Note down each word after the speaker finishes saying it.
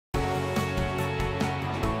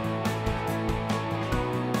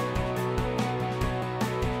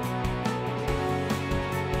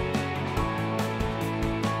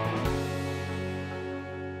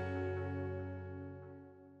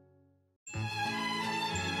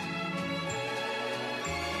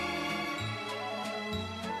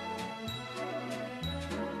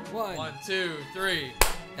1, 2, 3.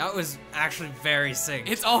 That was actually very synced.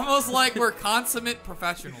 It's almost like we're consummate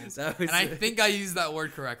professionals. And I think I used that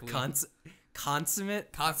word correctly.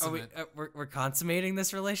 Consummate? Consummate. We're consummating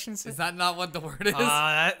this relationship? Is that not what the word is?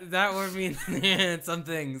 That word means some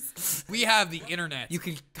things. We have the internet. You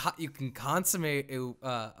can consummate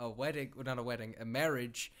a wedding, well, not a wedding, a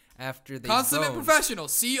marriage after they Consummate bone. professional.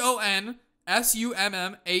 CONSUMMATE.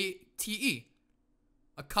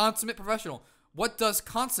 A consummate professional. What does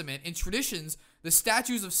consummate? In traditions, the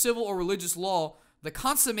statutes of civil or religious law, the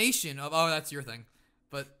consummation of... Oh, that's your thing.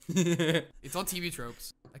 But it's on TV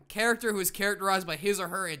tropes. A character who is characterized by his or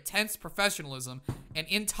her intense professionalism and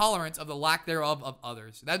intolerance of the lack thereof of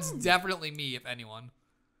others. That's definitely me, if anyone.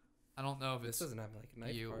 I don't know if it's... This doesn't have like a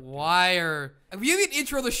knife you. part. Why are... We didn't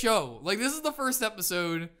intro the show. Like, this is the first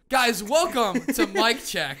episode. Guys, welcome to Mic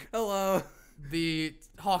Check. Hello. The...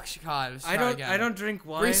 Oh, God. I don't drink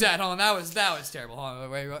wine. Reset. Hold on. That was terrible. Hold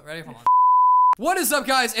on. Wait, ready? Hold on. What is up,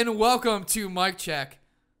 guys, and welcome to Mic Check.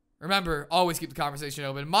 Remember, always keep the conversation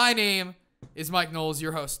open. My name is Mike Knowles,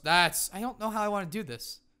 your host. I don't know how I want to do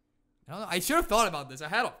this. I don't know. I should have thought about this. I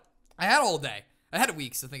had all day. I had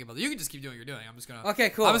weeks to think about it. You can just keep doing what you're doing. I'm just gonna.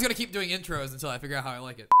 Okay, cool. I'm just gonna keep doing intros until I figure out how I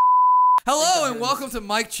like it. Hello and welcome to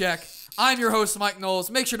Mic Check. I'm your host, Mike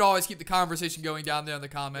Knowles. Make sure to always keep the conversation going down there in the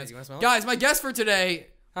comments. Hey, you wanna smell it? Guys, my guest for today.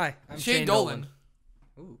 Hi, I'm Shane Dolan.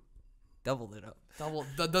 Ooh, doubled it up.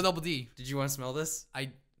 The double D. Did you want to smell this?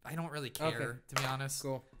 I don't really care, Okay. to be honest.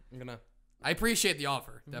 Cool. I'm gonna. I appreciate the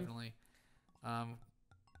offer, definitely.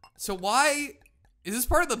 So why is this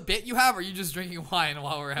part of the bit you have, or are you just drinking wine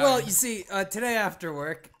while we're having? Well, you see, today after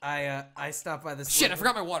work, I stopped by this. Shit, I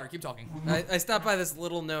forgot my water. Keep talking. I stopped by this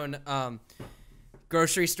little known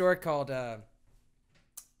grocery store called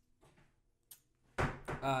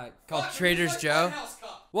Trader's Joe.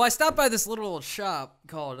 Well, I stopped by this little shop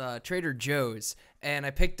called Trader Joe's, and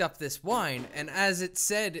I picked up this wine, and as it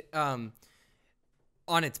said on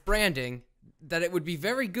its branding, that it would be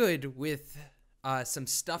very good with some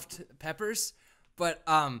stuffed peppers, but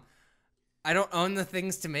I don't own the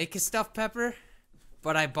things to make a stuffed pepper,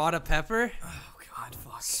 but I bought a pepper. Oh God,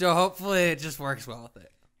 fuck. So hopefully it just works well with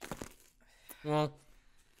it. Well,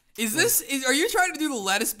 Are you trying to do the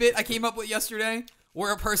lettuce bit I came up with yesterday?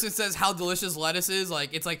 Where a person says how delicious lettuce is,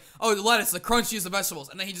 like, it's like, oh, the lettuce, the crunchy the vegetables,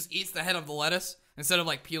 and then he just eats the head of the lettuce instead of,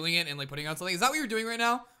 like, peeling it and, like, putting it on something. Is that what you're doing right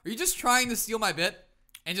now? Are you just trying to steal my bit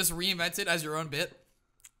and just reinvent it as your own bit?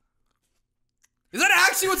 Is that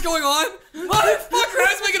actually what's going on? Motherfucker,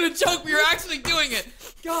 I was making a joke, but you're actually doing it.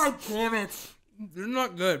 God damn it. they're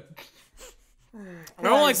not good. I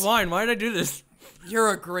don't like wine. Why did I do this? You're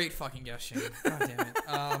a great fucking guest, Shane. God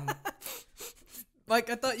damn it. Like,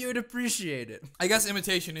 I thought you would appreciate it. I guess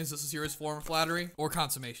imitation is a serious form of flattery, or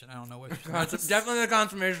consummation. I don't know which. Definitely the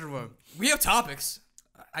consummation one. We have topics.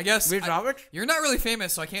 I guess. We have topics? You're not really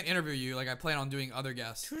famous, so I can't interview you. Like I plan on doing other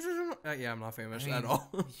guests. Yeah, I'm not famous I mean, at all.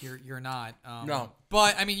 You're not. No.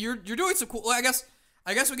 But I mean, you're doing some cool. Well, I guess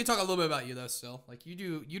we can talk a little bit about you though. Still, like you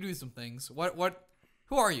do some things.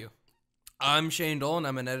 Who are you? I'm Shane Dolan.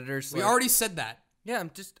 I'm an editor. We already said that. Yeah,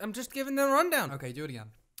 I'm just giving the rundown. Okay, do it again.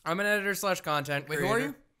 I'm an editor / content Wait, creator. who are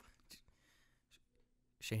you?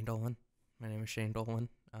 Shane Dolan. My name is Shane Dolan.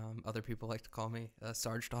 Other people like to call me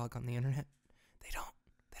Sarge Dog on the internet. They don't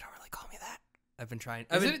really call me that. I've been trying.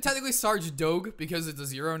 Isn't it technically Sarge Dog because it's a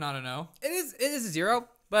 0, not an O? It is a 0,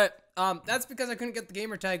 but that's because I couldn't get the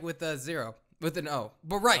gamer tag with a 0 with an O.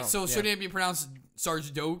 But right, Oh, so yeah. shouldn't it be pronounced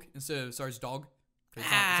Sarge Dog instead of Sarge Dog? It's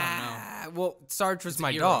not an O. Well, Sarge was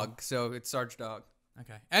my Eero. dog, so it's Sarge Dog.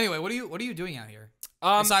 Okay. Anyway, what are you doing out here?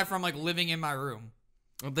 Um, Aside from like living in my room.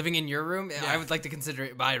 Living in your room, Yeah. I would like to consider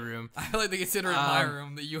it my room. I like to consider it my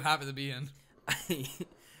room that you happen to be in.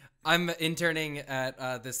 I'm interning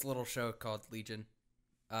at this little show called Legion.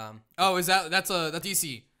 Oh, that's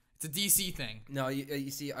DC? It's a DC thing. No, you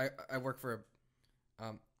see, I work for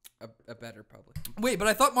a better public. Wait, but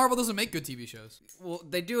I thought Marvel doesn't make good TV shows. Well,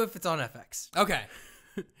 they do if it's on FX. Okay.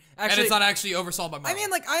 And it's not actually oversaw by Marvel. I mean,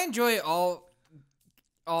 like, I enjoy all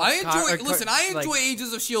listen, I enjoy like,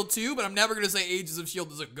 Agents of S.H.I.E.L.D. too, but I'm never going to say Agents of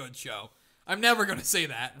S.H.I.E.L.D. is a good show. I'm never going to say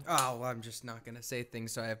that. Oh, well, I'm just not gonna say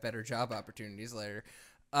things so I have better job opportunities later.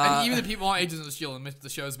 And even the people on Agents of S.H.I.E.L.D. admit the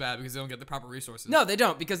show's bad because they don't get the proper resources. No, they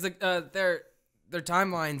don't, because their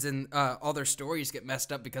timelines and all their stories get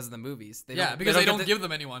messed up because of the movies. Because they don't give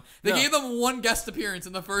them anyone. They No. gave them one guest appearance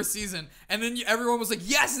in the first season, and then everyone was like,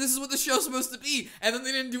 yes, this is what the show's supposed to be. And then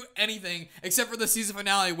they didn't do anything except for the season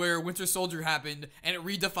finale where Winter Soldier happened, and it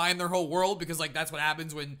redefined their whole world because, like, that's what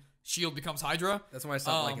happens when S.H.I.E.L.D. becomes Hydra. That's why I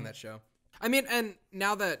stopped liking that show. I mean, and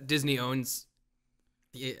now that Disney owns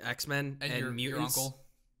the X-Men and your mutants, uncle.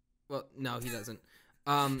 well, no, he doesn't.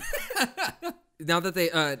 Now that they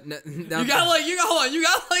now you got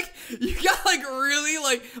really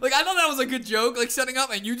like I thought that was a good joke, like setting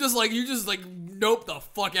up, and you just nope the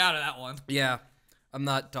fuck out of that one. Yeah, I'm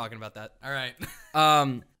not talking about that. All right.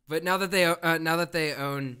 But now that they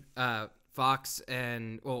own Fox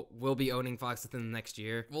and will be owning Fox within the next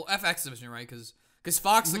year. Well, FX division, right? Because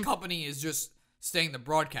Fox, the company, is just staying the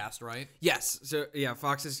broadcast, right? Yes. So yeah,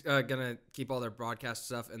 Fox is gonna keep all their broadcast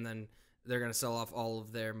stuff, and then they're gonna sell off all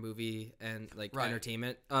of their movie and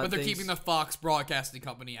entertainment. But they're keeping the Fox Broadcasting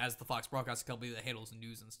Company as the Fox Broadcasting Company that handles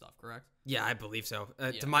news and stuff, correct? Yeah, I believe so.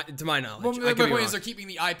 To my knowledge, well, my point is they're keeping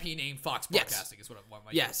the IP name Fox Broadcasting. Is what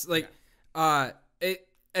I yes,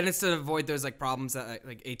 and it's to avoid those problems that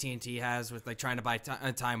like AT&T has with trying to buy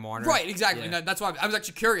Time Warner. Right, exactly. Yeah. That's why I was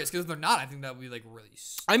actually curious, because if they're not, I think that would be really.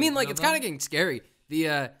 I mean, it's kind of getting scary.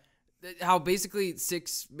 How basically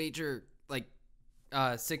six major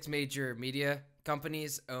media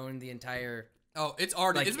companies own the entire. Oh, it's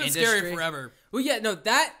already it's been industry. Scary forever. Well, yeah, no,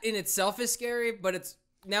 that in itself is scary, but it's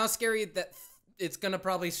now scary that it's gonna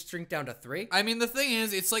probably shrink down to 3. I mean, the thing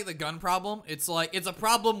is, it's like the gun problem. It's a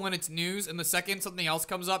problem when it's news, and the second something else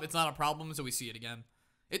comes up, it's not a problem until we see it again.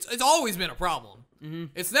 It's always been a problem. Mm-hmm.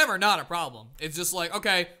 It's never not a problem. It's just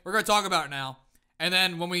okay, we're gonna talk about it now, and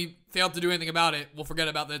then when we fail to do anything about it, we'll forget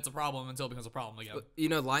about that it's a problem until it becomes a problem again.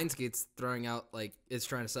 Lionsgate's throwing out it's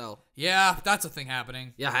trying to sell. Yeah, that's a thing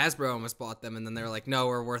happening. Yeah, Hasbro almost bought them, and then they're like, no,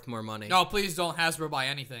 we're worth more money. No, please don't Hasbro buy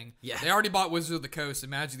anything. Yeah, they already bought Wizards of the Coast, and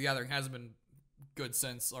Magic the Gathering hasn't been good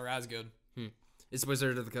since, or as good. Is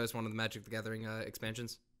Wizard of the Coast one of the Magic the Gathering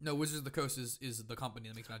expansions? No, Wizards of the Coast is the company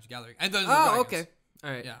that makes Magic the Gathering. And Dungeons and Dragons. Okay.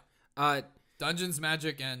 All right. Yeah. Dungeons,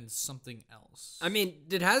 Magic, and something else. I mean,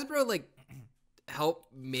 did Hasbro help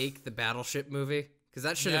make the Battleship movie? Because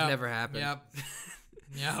that should have never happened. Yep.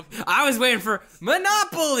 Yep. I was waiting for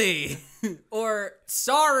Monopoly or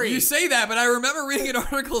Sorry. You say that, but I remember reading an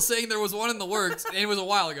article saying there was one in the works, and it was a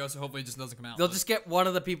while ago, so hopefully it just doesn't come out. They'll just get one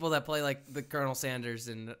of the people that play the Colonel Sanders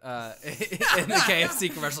in the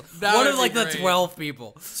KFC commercial. One of the 12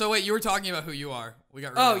 people. So wait, you were talking about who you are. We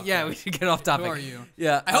got. Oh yeah, we should get off topic. Who are you?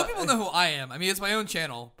 Yeah. I hope people know who I am. I mean, it's my own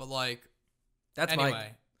channel, but that's anyway.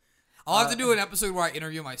 Mike. I'll have to do an episode where I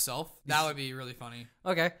interview myself. That would be really funny.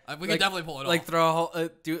 Okay. We could definitely pull it off. Throw a whole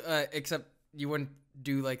except you wouldn't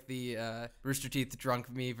do the Rooster Teeth drunk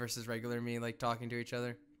me versus regular me talking to each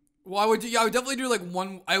other. Well, I would definitely do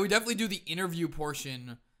I would definitely do the interview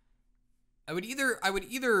portion. I would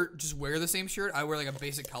either just wear the same shirt. I wear a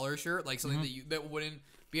basic color shirt, something that wouldn't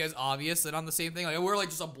be as obvious that I'm the same thing. I wear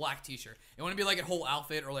just a black t-shirt. It wouldn't be a whole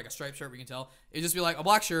outfit or a striped shirt where you can tell. It'd just be a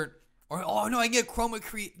black shirt. Or, oh no, I get a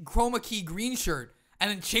chroma key green shirt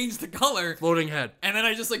and then change the color. Floating head. And then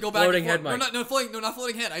I just go back floating and forth. Head, Mike. Not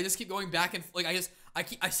floating head. I just keep going back and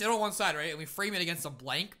I sit on one side, right? And we frame it against a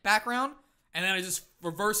blank background. And then I just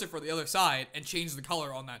reverse it for the other side and change the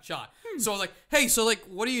color on that shot. So I was hey, so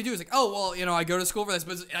what do you do? It's oh, well, I go to school for this,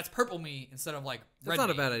 but that's purple me instead of red That's not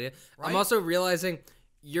me, a bad idea. Right? I'm also realizing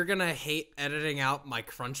you're going to hate editing out my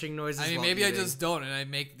crunching noises. I mean, maybe I just don't, and I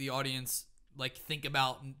make the audience think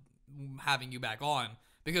about having you back on,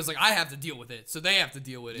 because I have to deal with it, so they have to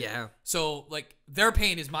deal with it. Yeah. So their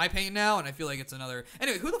pain is my pain now, and I feel it's another.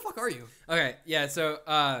 Anyway, who the fuck are you? Okay. Yeah. So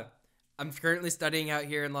I'm currently studying out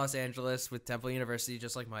here in Los Angeles with Temple University,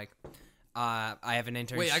 just like Mike. I have an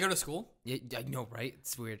internship. Wait, I go to school? Yeah, I know, right?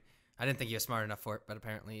 It's weird. I didn't think he was smart enough for it, but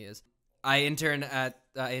apparently he is. I intern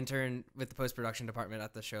with the post-production department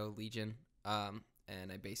at the show Legion,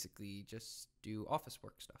 and I basically just do office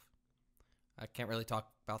work stuff. I can't really talk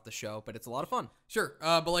about the show, but it's a lot of fun. Sure,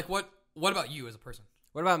 but what about you as a person?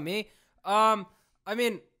 What about me? I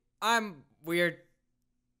mean, I'm weird.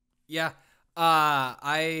 Yeah.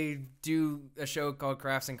 I do a show called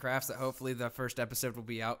Crafts and Crafts that hopefully the first episode will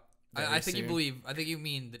be out. I think you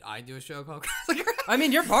mean that I do a show called Crafts and Crafts. I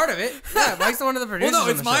mean, you're part of it. Yeah, Mike's one of the producers. Well,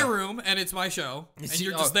 no, it's my room and it's my show, and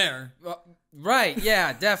you're just there. Right?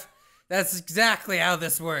 Yeah, That's exactly how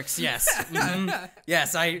this works. Yes. Mm-hmm.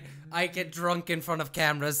 Yes, I get drunk in front of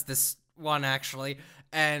cameras. This one actually,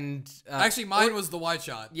 and actually mine was the wide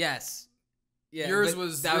shot. Yes. Yeah. Yours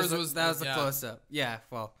was that was the close up. Yeah.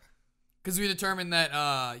 Well, because we determined that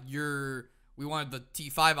we wanted the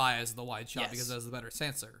T5i as the wide shot because that's the better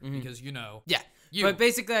sensor. Mm-hmm. Because Yeah. But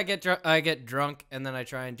basically, I get drunk and then I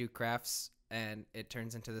try and do crafts. And it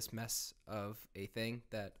turns into this mess of a thing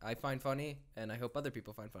that I find funny, and I hope other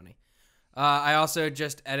people find funny. I also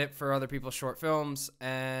just edit for other people's short films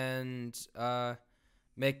and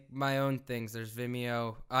make my own things. There's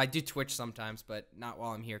Vimeo. I do Twitch sometimes, but not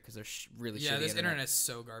while I'm here because they're really shitty. This internet is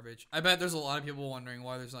so garbage. I bet there's a lot of people wondering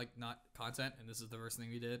why there's not content, and this is the first thing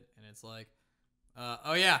we did, and it's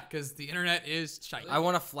Oh yeah, because the internet is shite. I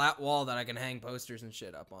want a flat wall that I can hang posters and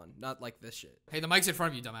shit up on, not like this shit. Hey, the mic's in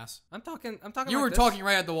front of you, dumbass. I'm talking. You like were this. talking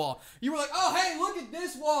right at the wall. You were like, oh, hey, look at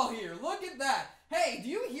this wall here. Look at that. Hey, do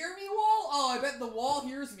you hear me, wall? Oh, I bet the wall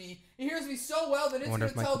hears me. It hears me so well that it's going to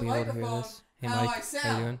tell the microphone Hey, how Mike, I sound.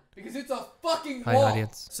 how you doing? Because it's a fucking Hi, wall.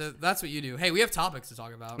 audience. So that's what you do. Hey, we have topics to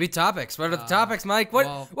talk about. We topics. What are the topics, Mike? What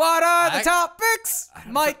well, what are the topics,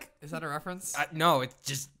 Mike? Is that a reference? No, it's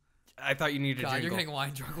just. I thought you needed a God, jingle. you're getting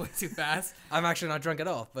wine drunk way too fast. I'm actually not drunk at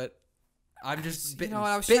all, but I'm just You know what?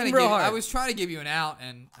 I was trying to give you an out,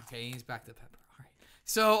 and okay, he's back to pepper. All right.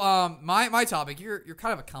 So, my topic. You're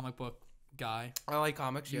kind of a comic book guy. I like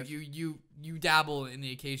comics. You dabble in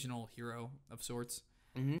the occasional hero of sorts.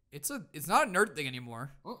 Mm-hmm. It's not a nerd thing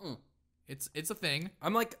anymore. Uh-uh. It's a thing.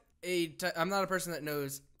 I'm like I'm not a person that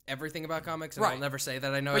knows everything about comics, and Right. I'll never say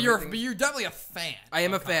that I know But everything. you're definitely a fan. I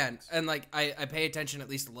am a of fan, comics. and like I pay attention at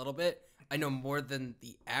least a little bit. I know more than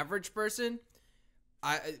the average person.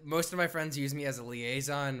 Most of my friends use me as a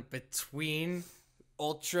liaison between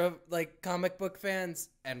ultra like comic book fans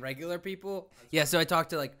and regular people. Yeah, so I talk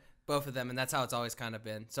to like both of them, and that's how it's always kind of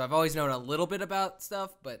been. So I've always known a little bit about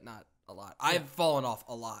stuff, but not a lot. I've fallen off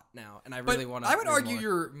a lot now, and I really want to. I would argue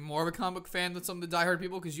you're more of a comic book fan than some of the diehard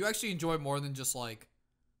people because you actually enjoy more than just like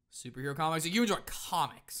superhero comics. Like, you enjoy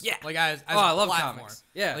comics. Yeah. Like as I a love platform. comics.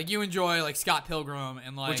 Yeah. Like, you enjoy like Scott Pilgrim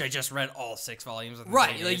and like which I just read all 6 volumes of.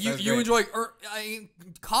 right. Like you enjoy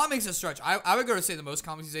comics a stretch. I would go to say the most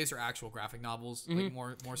comics these days are actual graphic novels. Like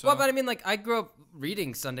more so. Well, but I mean, like I grew up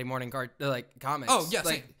reading Sunday morning comics. Oh, yeah,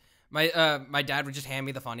 like same. my dad would just hand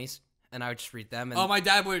me the funnies, and I would just read them. And, Oh, my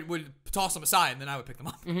dad would toss them aside, and then I would pick them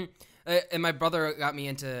up. And my brother got me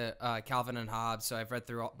into Calvin and Hobbes, so I've read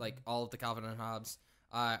through all of the Calvin and Hobbes.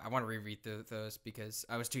 I want to reread those because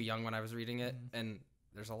I was too young when I was reading it, and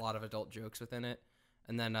there's a lot of adult jokes within it.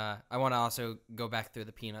 And then I want to also go back through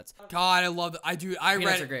the Peanuts. God, I love that.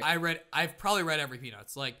 Peanuts are great. I've probably read every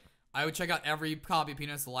Peanuts. Like, I would check out every copy of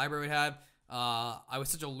Peanuts the library had. I was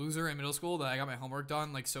such a loser in middle school that I got my homework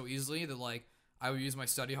done like so easily that like I would use my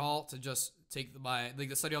study hall to just take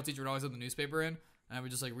the study hall teacher would always have the newspaper in, and I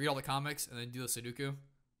would just like read all the comics and then do the Sudoku.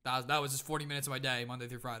 That was just 40 minutes of my day, Monday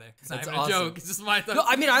through Friday. It's not That's even a awesome. joke. It's just my. No,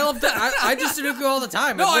 I mean I love that. I just Sudoku all the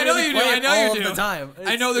time. No, I know you do. I know you do. All the time.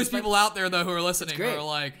 I know there's people out there though who are listening who great. are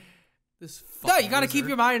like, this. No, you got to loser. keep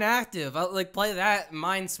your mind active. I'll, like play that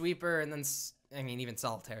Minesweeper, and then even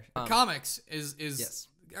Solitaire. Comics is yes.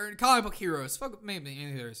 or comic book heroes. Fuck maybe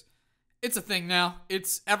any others. It's a thing now.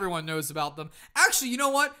 Everyone knows about them. Actually, you know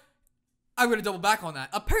what? I'm going to double back on that.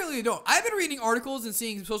 Apparently they don't. I've been reading articles and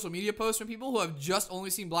seeing social media posts from people who have just only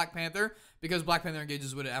seen Black Panther because Black Panther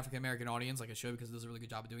engages with an African-American audience like it should because it does a really good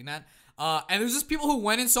job of doing that. And there's just people who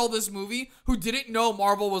went and saw this movie who didn't know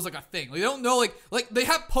Marvel was like a thing. Like, they don't know like they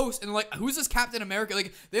have posts and like who's this Captain America?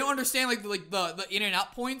 Like they don't understand like the in and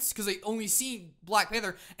out points because they only seen Black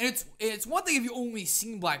Panther. And it's one thing if you only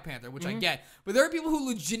seen Black Panther, which I get, but there are people who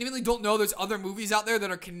legitimately don't know there's other movies out there that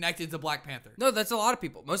are connected to Black Panther. No, that's a lot of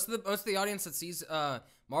people. Most of the audience that sees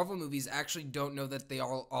Marvel movies actually don't know that they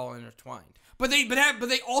are all intertwined. But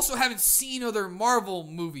they also haven't seen other Marvel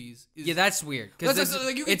movies. Yeah, that's weird because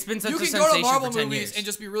it's been such a you can sensation go to Marvel for 10 movies years. and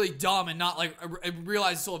just be really dumb and not like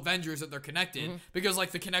realize it's still Avengers that they're connected because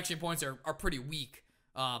like the connection points are pretty weak.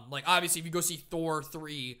 Like obviously if you go see Thor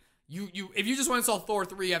 3, if you just went and saw Thor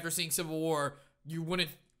 3 after seeing Civil War, you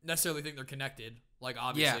wouldn't necessarily think they're connected. Like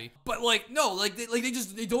obviously, Yeah. but like no, like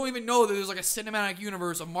they don't even know that there's like a cinematic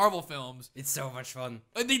universe of Marvel films. It's so much fun.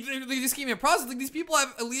 Like, they just came in process. Like these people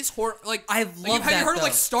have at least I have love you that, heard of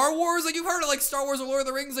like though. Star Wars? Like you've heard of like Star Wars or Lord of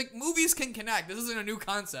the Rings? Like movies can connect. This isn't a new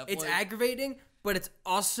concept. It's like, aggravating, but it's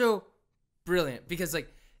also brilliant because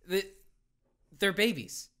like they're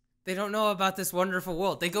babies. They don't know about this wonderful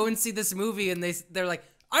world. They go and see this movie and they're like,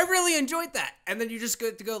 I really enjoyed that. And then you just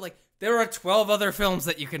go to go like, there are 12 other films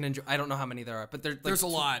that you can enjoy. I don't know how many there are, but there's a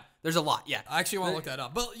lot. There's a lot, yeah. I actually want to look that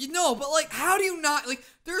up. But but like, how do you not like?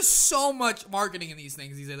 There's so much marketing in these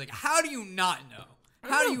things these days. Like, how do you not know?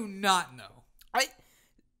 How do you not know? I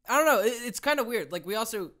don't know. It's kind of weird. Like we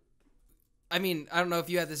also, I mean, I don't know if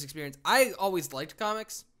you had this experience. I always liked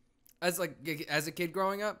comics as a kid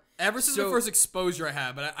growing up. Ever since the first exposure I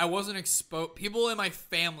had, but I wasn't exposed. People in my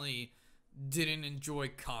family didn't enjoy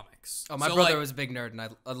comics. Oh, my brother was a big nerd, and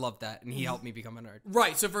I loved that, and he helped me become a nerd.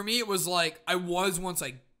 Right. So for me, it was like I was once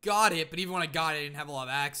I got it, but even when I got it, I didn't have a lot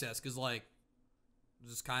of access because like,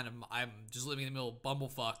 just kind of I'm just living in the middle of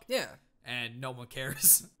bumblefuck. Yeah. And no one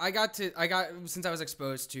cares. Since I was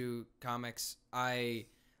exposed to comics, I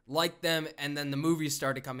liked them, and then the movies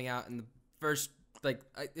started coming out, and the first it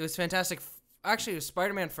was Fantastic. Actually, it was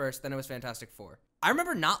Spider-Man first, then it was Fantastic Four. I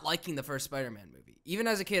remember not liking the first Spider-Man movie. Even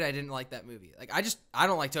as a kid, I didn't like that movie. Like, I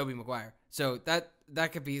don't like Tobey Maguire. So that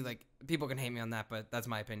could be, like, people can hate me on that, but that's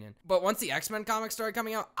my opinion. But once the X-Men comics started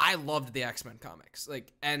coming out, I loved the X-Men comics.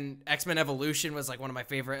 Like, and X-Men Evolution was, like, one of my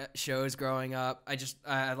favorite shows growing up.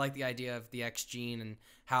 I like the idea of the X gene and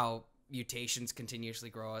how mutations continuously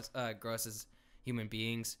grow us as human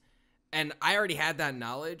beings. And I already had that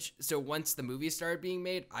knowledge, so once the movies started being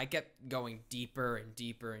made, I kept going deeper and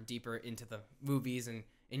deeper and deeper into the movies and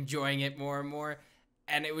enjoying it more and more.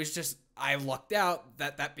 And it was just, I lucked out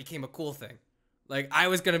that became a cool thing. Like, I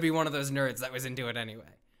was going to be one of those nerds that was into it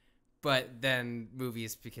anyway. But then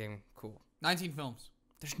movies became cool. 19 films.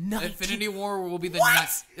 There's 19? Infinity War will be the What?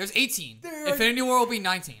 There's 18. Infinity War will be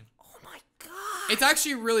 19. Oh my god. It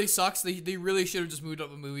actually really sucks. They really should have just moved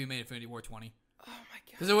up a movie and made Infinity War 20.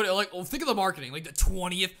 Because it would, like, well, think of the marketing, like the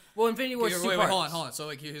 20th. Well, Infinity War. Wait, hold on. So,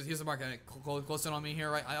 like, here's the marketing. Close in on me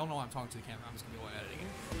here, right? I don't know why I'm talking to the camera. I'm just gonna be one editing it.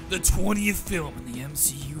 The 20th film in the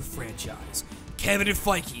MCU franchise. Kevin and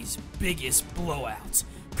Feige's biggest blowout.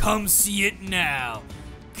 Come see it now.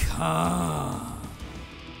 Come.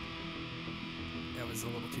 That was a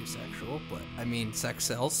little too sexual, but I mean, sex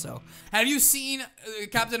sells. So. Have you seen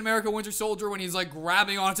Captain America: Winter Soldier when he's like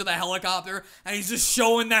grabbing onto the helicopter and he's just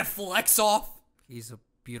showing that flex off? He's a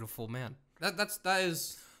beautiful man. That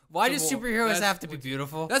is. Why do superheroes have to be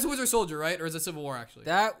beautiful? That's Winter Soldier, right? Or is it Civil War actually?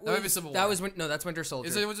 That might be Civil War. That was no, that's Winter Soldier.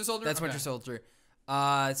 Is it Winter Soldier? That's Winter Soldier.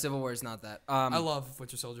 Civil War is not that. I love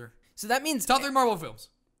Winter Soldier. So that means top 3 Marvel films.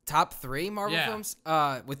 Top 3 Marvel films.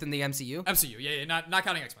 Within the MCU. MCU, yeah, not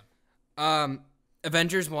counting X-Men.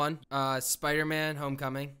 Avengers 1, Spider-Man: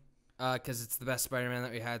 Homecoming, because it's the best Spider-Man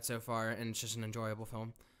that we had so far, and it's just an enjoyable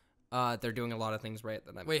film. They're doing a lot of things right.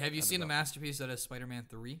 Wait, have you seen the masterpiece that is Spider-Man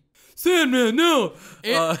 3? Sandman, no!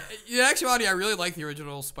 In actuality, I really like the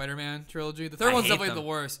original Spider-Man trilogy. The third one's definitely the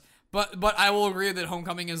worst. But I will agree that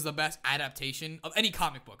Homecoming is the best adaptation of any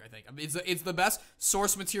comic book, I think. I mean, it's the best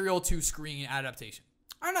source material to screen adaptation.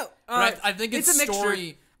 I don't know. But I think its a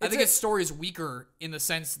story... I think its story is weaker in the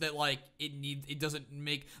sense that, like, it doesn't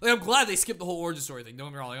make... Like, I'm glad they skipped the whole origin story thing. Don't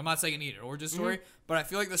get me wrong. Like, I'm not saying it needed an origin story, but I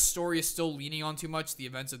feel like the story is still leaning on too much the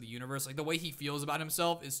events of the universe. Like, the way he feels about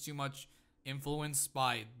himself is too much influenced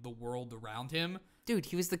by the world around him. Dude,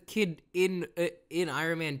 he was the kid in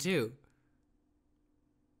Iron Man 2.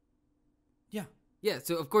 Yeah. Yeah,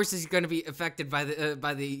 so of course he's going to be affected by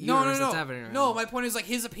the universe that's happening right now. No, my point is, like,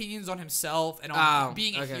 his opinions on himself and on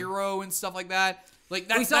being a hero and stuff like that. Like,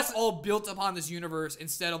 that's all built upon this universe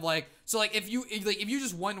instead of, like... So, like, if you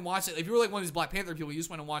just went and watched it... If you were, like, one of these Black Panther people, you just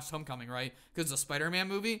went and watched Homecoming, right? Because it's a Spider-Man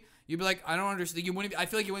movie. You'd be like, I don't understand. I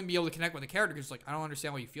feel like you wouldn't be able to connect with the character because, like, I don't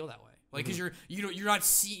understand why you feel that way. Like, because you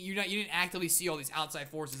didn't actively see all these outside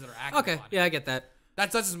forces that are acting Okay, upon yeah, I get that.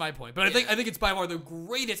 That's just my point. But I think it's by far the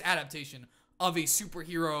greatest adaptation of a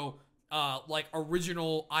superhero, like,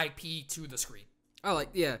 original IP to the screen. Oh,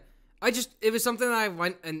 like, yeah. It was something that I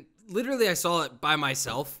went and literally I saw it by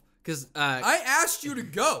myself because I asked you to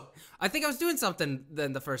go. I think I was doing something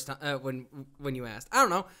then the first time when you asked. I don't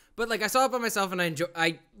know, but like I saw it by myself and I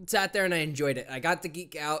sat there and I enjoyed it. I got to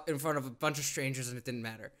geek out in front of a bunch of strangers and it didn't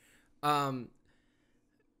matter. Then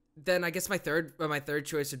I guess my third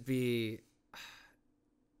choice would be.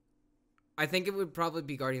 I think it would probably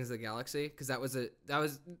be Guardians of the Galaxy because that was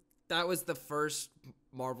the first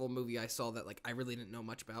Marvel movie I saw that like I really didn't know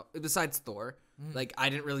much about besides Thor. Like I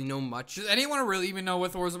didn't really know much. Does anyone really even know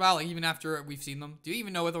what Thor's about? Like even after we've seen them, do you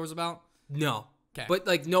even know what Thor's about? No. Okay. But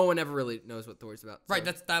like no one ever really knows what Thor's about. So. Right.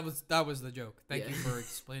 That was the joke. Thank you for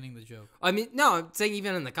explaining the joke. I mean, no, I'm saying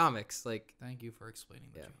even in the comics, like. Thank you for explaining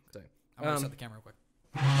the joke. Sorry. I'm gonna set the camera real quick.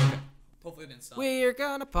 Okay. Hopefully it didn't stop. We're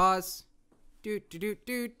gonna pause. Do do do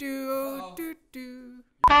do do do do.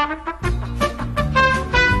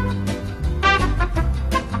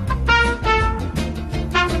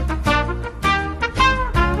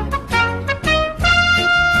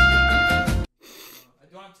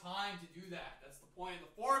 Time to do that. That's the point of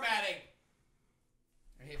the formatting.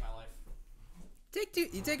 I hate my life.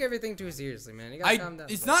 You take everything too seriously, man. You gotta calm down.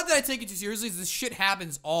 It's not that I take it too seriously. This shit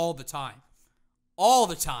happens all the time. All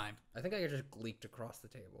the time. I think I just leaked across the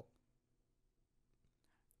table.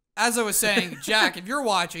 As I was saying, Jack, if you're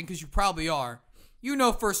watching, because you probably are, you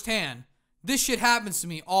know firsthand, this shit happens to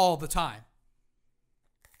me all the time.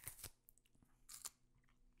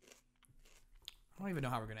 I don't even know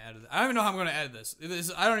how we're going to edit it. I don't even know how I'm going to edit this.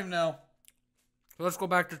 I don't even know. So let's go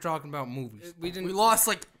back to talking about movies. We lost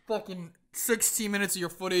like fucking 16 minutes of your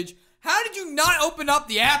footage. How did you not open up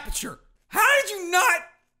the aperture? How did you not?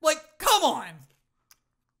 Like, come on.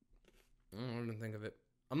 I didn't think of it.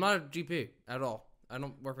 I'm not a GP at all.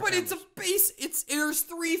 don't work with But cameras. it's a base. There's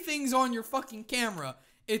 3 things on your fucking camera.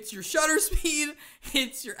 It's your shutter speed,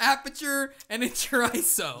 it's your aperture, and it's your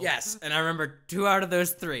ISO. Yes, and I remember 2 out of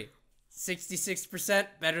those 3. 66%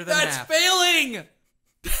 better than That's half. failing.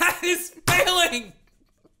 That is failing.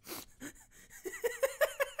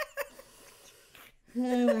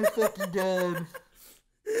 Oh my fucking god.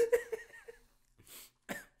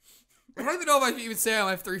 I don't even know if I should even say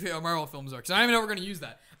my 3 favorite Marvel films are, because I don't even know if we're going to use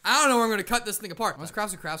that. I don't know where I'm going to cut this thing apart. When's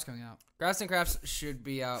Crafts and Crafts coming out? Crafts and Crafts should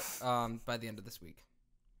be out by the end of this week.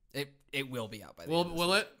 It will be out by the end of this week.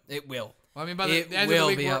 Will it? It will. Well, I mean, by the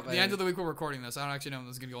end of the week we're recording this. I don't actually know when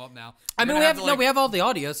this is going to go up now. I mean, we have all the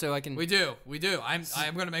audio, so I can... We do. I'm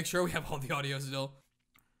going to make sure we have all the audio still.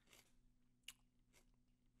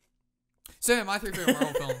 So, my 3 favorite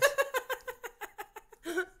Marvel films.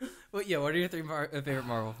 Well, yeah, what are your 3 favorite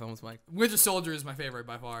Marvel films, Mike? Winter Soldier is my favorite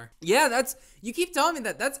by far. Yeah, you keep telling me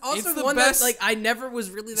that. That's also the one best. that, like, I never was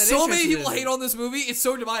really that So interested many people in. hate on this movie. It's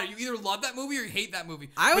so divided. You either love that movie or you hate that movie.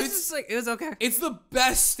 I was just like, it was okay. It's the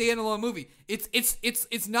best standalone movie.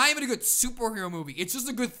 It's not even a good superhero movie. It's just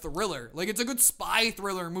a good thriller. Like, it's a good spy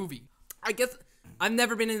thriller movie. I guess I've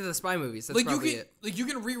never been into the spy movies. That's probably it. Like, you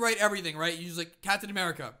can rewrite everything, right? You use, like, Captain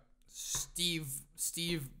America, Steve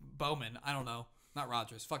Bowman. I don't know. Not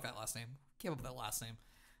Rogers. Fuck that last name. Can't up with that last name.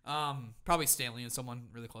 Probably Stanley and someone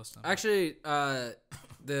really close to him. Actually,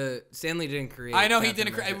 the Stanley didn't create. I know he Captain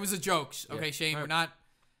didn't create. It America. was a joke. Okay, Shane, we're not.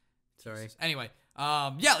 Sorry. Anyway,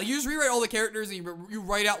 yeah, you just rewrite all the characters and you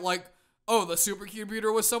write out like, oh, the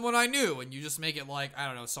supercomputer was someone I knew, and you just make it like, I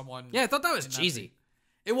don't know, someone. Yeah, I thought that was cheesy.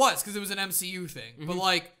 It was because it was an MCU thing, but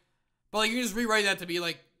like you just rewrite that to be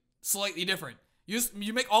like slightly different.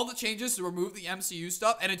 You make all the changes to remove the MCU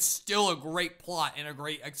stuff, and it's still a great plot and a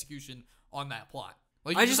great execution on that plot.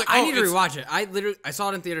 Like, I need to rewatch it. I saw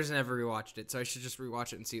it in theaters and never rewatched it, so I should just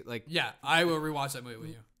rewatch it and see. Like, yeah, I will rewatch that movie with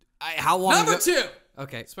you. How long? Number 2.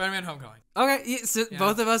 Okay. Spider-Man: Homecoming. Okay, yeah, so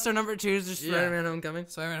both of us are number 2s. Just Spider-Man: Homecoming.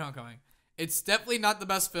 Spider-Man: Homecoming. It's definitely not the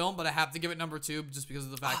best film, but I have to give it number 2 just because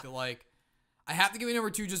of the fact that like. I have to give it number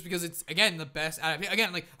 2 just because it's again the best.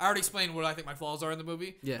 Again, like I already explained what I think my flaws are in the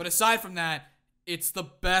movie. Yeah. But aside from that, it's the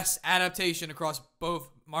best adaptation across both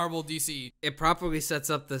Marvel, DC. It properly sets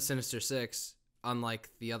up the Sinister Six, unlike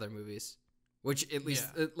the other movies, which at least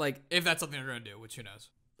like if that's something they're gonna do, which who knows.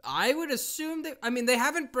 I would assume that. I mean, they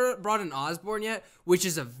haven't brought in Osborn yet, which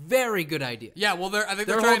is a very good idea. Yeah, well, I think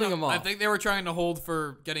they're holding them off. I think they were trying to hold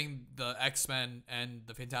for getting the X-Men and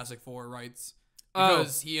the Fantastic Four rights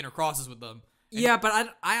because he intercrosses with them. And yeah,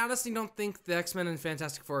 but I honestly don't think the X-Men and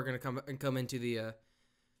Fantastic Four are gonna come into the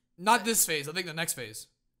not this phase. I think the next phase.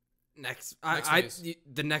 Next phase.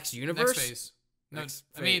 The next universe. Next phase. No, Next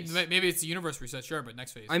I mean phase. maybe it's the universe reset, sure, but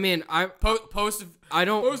next phase. I mean, post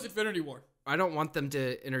Infinity War. I don't want them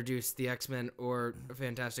to introduce the X-Men or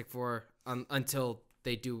Fantastic Four until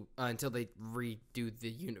they redo the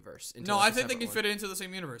universe. No, I think they can fit it into the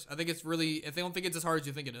same universe. I think it's really. If they don't think it's as hard as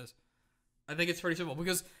you think it is, I think it's pretty simple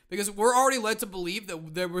because we're already led to believe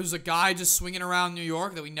that there was a guy just swinging around New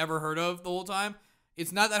York that we never heard of the whole time.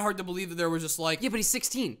 It's not that hard to believe that there was just like. Yeah, but he's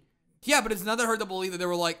 16. Yeah, but it's not that hard to believe that there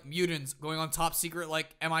were like mutants going on top secret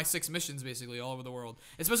like MI6 missions basically all over the world,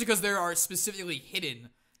 especially because there are specifically hidden.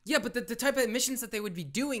 Yeah, but the type of missions that they would be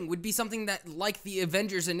doing would be something that, like the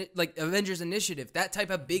Avengers Initiative, that type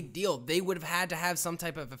of big deal, they would have had to have some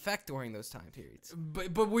type of effect during those time periods.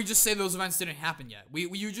 But we just say those events didn't happen yet.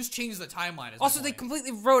 You just changed the timeline. Also, they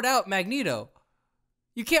completely wrote out Magneto.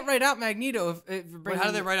 You can't write out Magneto if but how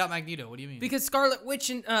do they write out Magneto? What do you mean? Because Scarlet Witch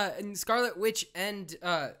and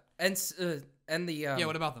the yeah.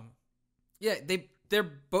 What about them? Yeah, they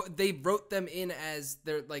wrote them in as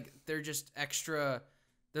they're just extra.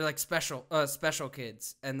 They're like special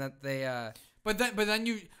kids, and that they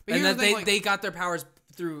they got their powers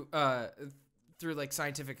through like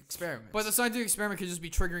scientific experiments. But the scientific experiment could just be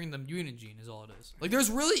triggering the mutant gene, is all it is. Like there's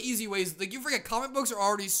really easy ways. Like you forget, comic books are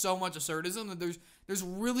already so much absurdism that there's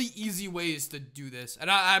really easy ways to do this. And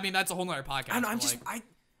I mean that's a whole nother podcast.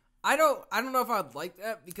 I don't know if I would like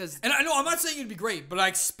that because. And I know I'm not saying it'd be great, but I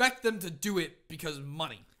expect them to do it because of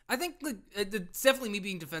money. I think it's definitely me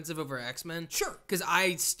being defensive over X-Men. Sure. Because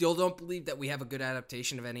I still don't believe that we have a good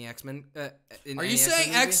adaptation of any X-Men. Are you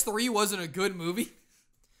saying X3 wasn't a good movie?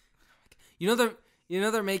 You know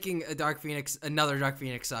they're making another Dark Phoenix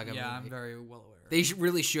saga movie. Yeah, I'm very well aware. They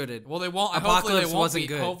really shouldn't. Well, they won't. Apocalypse wasn't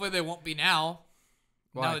good. Hopefully they won't be now.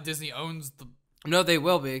 Why? Now that Disney owns the. No, they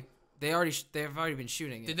will be. They've already been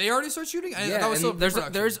shooting it. Did they already start shooting? Yeah, that was still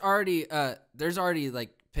there's already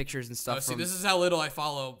like pictures and stuff. See, this is how little I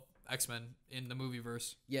follow X-Men in the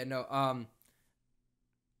movieverse. Yeah, no.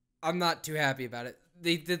 I'm not too happy about it.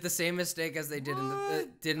 They did the same mistake as they did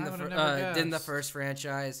in the first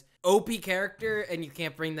franchise. OP character, and you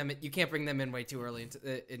can't bring them in way too early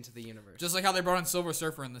into the universe. Just like how they brought in Silver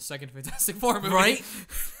Surfer in the second Fantastic Four movie. Right?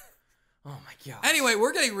 Oh my god. Anyway,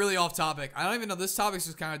 we're getting really off topic. I don't even know. This topic's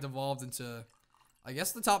just kind of devolved into. I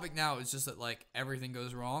guess the topic now is just that like everything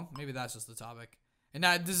goes wrong. Maybe that's just the topic. And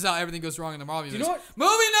this is how everything goes wrong in the Marvel universe. You know what?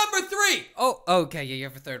 Movie number 3. Oh, okay. Yeah, you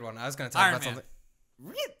have a third one. I was gonna talk Iron about Man. something.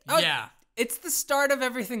 Really? Oh, Yeah. It's the start of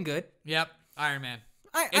everything good. Yep. Iron Man.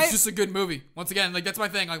 It's just a good movie. Once again, like that's my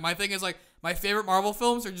thing. Like my thing is like my favorite Marvel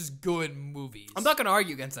films are just good movies. I'm not gonna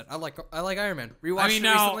argue against that. I like Iron Man. Rewatched it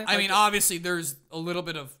recently. I mean, obviously there's a little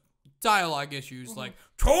bit of dialogue issues, like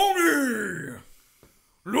Tony,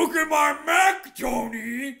 look at my Mac,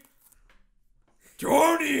 Tony.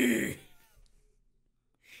 Tony.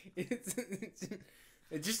 It's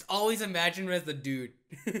just always imagine him as the dude.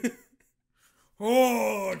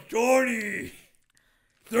 Oh, Tony.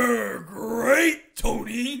 They're great,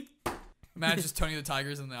 Tony. Imagine just Tony the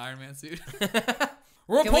Tigers in the Iron Man suit.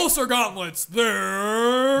 Repulsor gauntlets.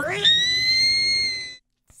 They're...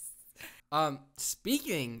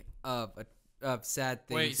 Speaking of sad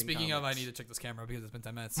things. Wait, speaking in of, I comics. need to check this camera because it's been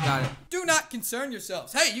 10 minutes. Got it. Do not concern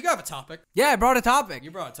yourselves. Hey, you got a topic. Yeah, I brought a topic.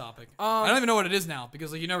 You brought a topic. I don't even know what it is now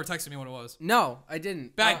because like you never texted me what it was. No, I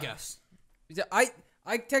didn't. Bad guess.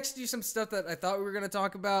 I texted you some stuff that I thought we were going to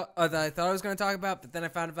talk about, that I thought I was going to talk about, but then I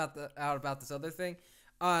found out about this other thing.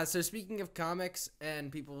 So speaking of comics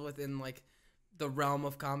and people within like the realm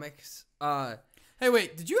of comics, hey,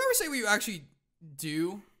 wait, did you ever say what you actually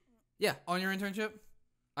do? Yeah, on your internship.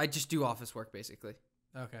 I just do office work basically.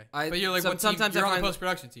 Okay, but you're like sometimes you're on the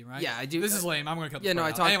post-production team, right? Yeah, I do. This is lame. I'm gonna cut. Yeah, this no,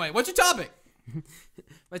 part I out. Anyway, what's your topic?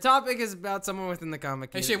 My topic is about someone within the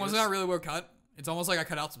comic. Hey, Shane, wasn't that really well cut? It's almost like I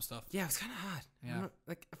cut out some stuff. Yeah, it was kind of hot. Yeah,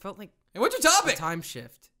 I felt like. Hey, what's your topic? A time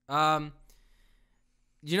shift.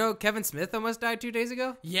 You know Kevin Smith almost died 2 days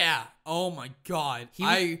ago? Yeah. Oh my god.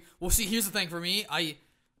 See, here's the thing for me.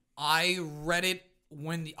 I read it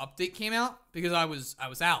when the update came out because I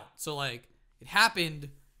was out. So like it happened.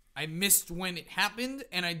 I missed when it happened,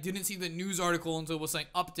 and I didn't see the news article until it was saying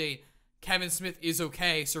update. Kevin Smith is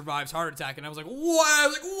okay, survives heart attack, and I was like, "What?" I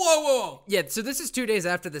was like, "Whoa!" Yeah. So this is 2 days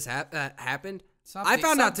after this happened.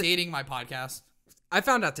 Stop dating my podcast. I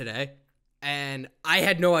found out today, and I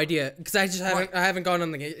had no idea because I haven't gone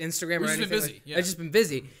on the Instagram or anything. Been busy. Yeah. I've just been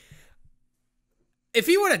busy. If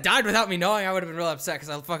he would have died without me knowing, I would have been real upset because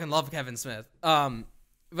I fucking love Kevin Smith.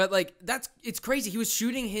 But like it's crazy. He was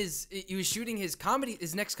shooting his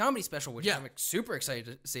next comedy special, which I'm like, super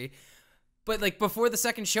excited to see. But like before the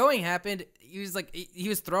second showing happened, he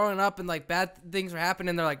was throwing up and like bad things were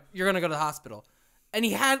happening. They're like, you're gonna go to the hospital, and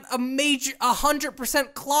he had a major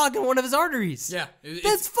 100% clog in one of his arteries. Yeah,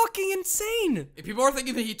 that's fucking insane. If people are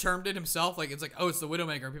thinking that he termed it himself, like it's like, oh, it's the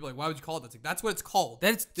Widowmaker, and people are like, why would you call it that? It's like, that's what it's called.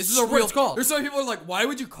 This is a real. It's called. There's some people who are like, why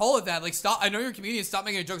would you call it that? Like, stop. I know you're a comedian. Stop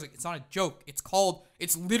making a joke. It's like, it's not a joke. It's called.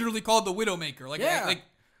 It's literally called the Widowmaker. Like, like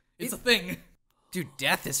it's a thing. Dude,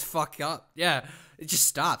 death is fucked up. Yeah, it just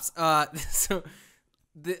stops. So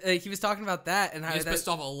he was talking about that and how he's pissed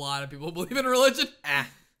off a lot of people who believe in religion.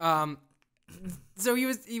 So he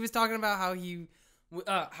was talking about how he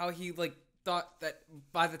like thought that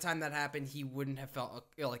by the time that happened he wouldn't have felt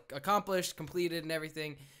like accomplished, completed, and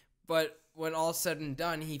everything, but when all's said and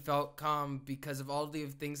done, he felt calm because of all the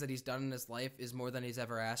things that he's done in his life is more than he's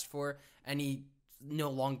ever asked for, and he no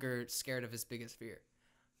longer scared of his biggest fear.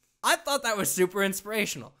 I thought that was super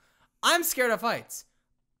inspirational. I'm scared of heights.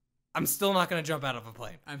 I'm still not gonna jump out of a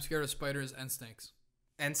plane. I'm scared of spiders and snakes.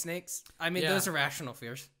 And snakes? I mean, those are rational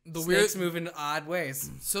fears. Snakes move in odd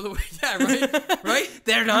ways. So right?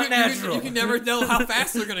 They're not natural. You can never know how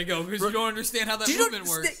fast they're gonna go because you don't understand how that movement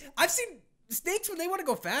works. I've seen snakes when they want to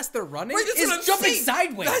go fast, they're running. Right, that's what I'm jumping saying.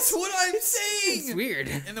 Sideways. That's what I'm saying. It's weird.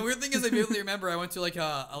 And the weird thing is, I vividly remember I went to like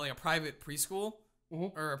a private preschool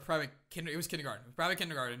or a private it was kindergarten, private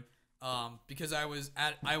kindergarten. Because I went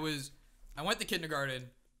to kindergarten,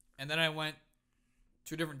 and then I went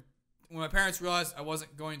to a different. When my parents realized I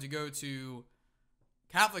wasn't going to go to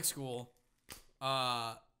Catholic school,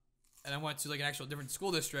 and I went to like an actual different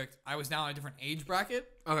school district, I was now in a different age bracket.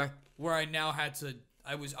 Okay. Where I now had to.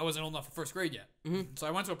 I wasn't old enough for first grade yet. Mm-hmm. So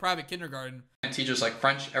I went to a private kindergarten. And teach us like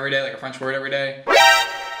French every day, like a French word every day.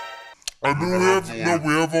 I mean,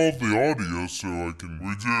 we have all the audio, so I can.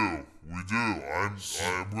 We do.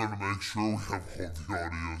 I'm gonna make sure we have all the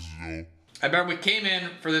audio still. I remember we came in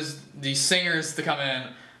for these singers to come in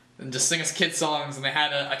and just sing us kid songs, and they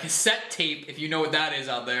had a cassette tape, if you know what that is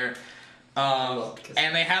out there.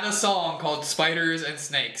 And they had a song called Spiders and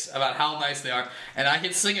Snakes about how nice they are, and I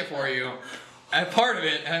could sing it for you. a part of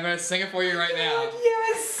it, and I'm gonna sing it for you right now.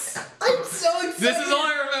 Yes! I'm so excited. This is all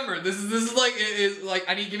I remember. This is like it is like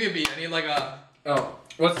I need to give you a beat. I need like a. Oh,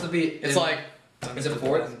 what's the beat? It's like. Is it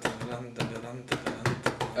fourth?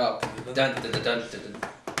 Oh, dun dun dun dun dun.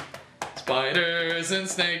 Spiders and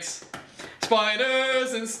snakes,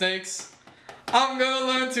 spiders and snakes. I'm gonna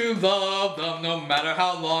learn to love them no matter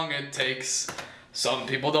how long it takes. Some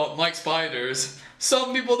people don't like spiders,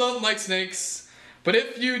 some people don't like snakes. But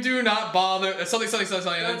if you do not bother, something, it's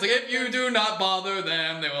like if you do not bother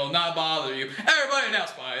them, they will not bother you. Everybody now,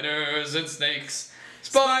 spiders and snakes,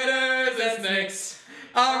 spiders and snakes.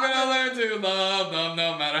 I'm gonna learn to love them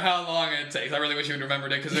no matter how long it takes. I really wish you would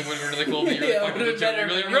remembered it because it would have been really cool if you really fucking did joke. You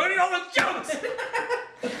really ruining all the jokes!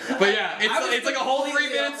 But yeah, it's like a whole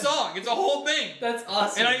 3-minute song. It's a whole thing. That's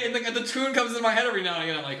awesome. And the tune comes into my head every now and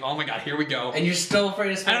again. I'm like, oh my god, here we go. And you're still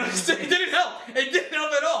afraid of spiders? It didn't help. It didn't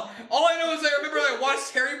help at all. All I know is I remember I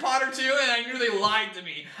watched Harry Potter 2 and I knew they lied to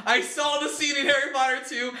me. I saw the scene in Harry Potter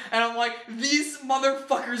 2 and I'm like, these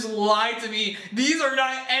motherfuckers lied to me. These are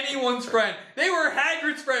not anyone's friend. They were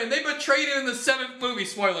Hagrid's friend. They betrayed him in the 7th movie,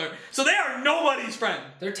 spoiler. So they are nobody's friend.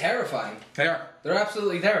 They're terrifying. They are. They're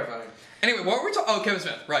absolutely terrifying. Anyway, what were we talking? Oh, Kevin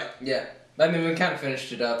Smith, right. Yeah. I mean, we kind of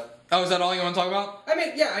finished it up. Oh, is that all you want to talk about? I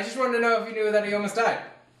mean, yeah, I just wanted to know if you knew that he almost died.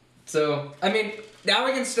 So, I mean, now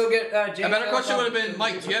we can still get James. A better question would have been,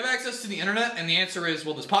 Mike, do you have access to the internet? And the answer is,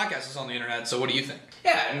 well, this podcast is on the internet, so what do you think?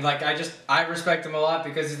 Yeah, and like, I respect him a lot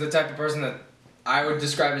because he's the type of person that I would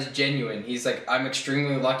describe as genuine. He's like, I'm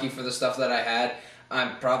extremely lucky for the stuff that I had.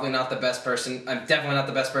 I'm probably not the best person. I'm definitely not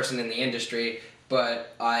the best person in the industry,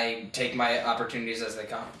 but I take my opportunities as they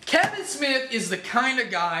come. Kevin Smith is the kind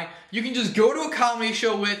of guy you can just go to a comedy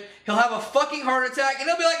show with, he'll have a fucking heart attack, and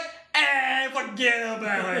he'll be like, forget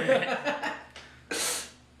about it.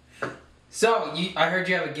 So, I heard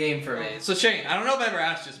you have a game for me. So Shane, I don't know if I ever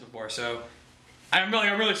asked you this before, so I'm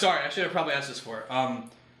really sorry. I should have probably asked this before.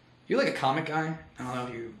 You like a comic guy? I don't know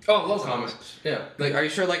if you. Oh, love comics. Yeah. Like, are you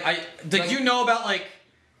sure? Did you know about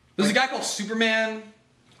there's a guy called Superman,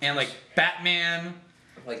 and Batman.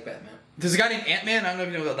 I like Batman. There's a guy named Ant-Man. I don't know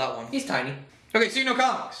if you know about that one. He's tiny. Okay, so you know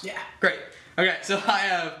comics. Yeah. Great. Okay, so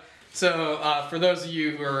for those of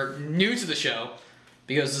you who are new to the show,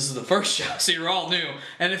 because this is the first show, so you're all new,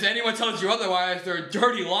 and if anyone tells you otherwise, they're a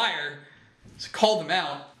dirty liar. So call them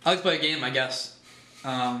out. I like to play a game, I guess.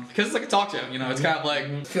 Because it's like a talk show, you know, it's kind of like...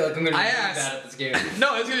 I feel like I'm going to be really bad at this game.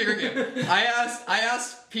 No, it's going to be a great game. I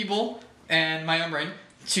asked people, and my own brain,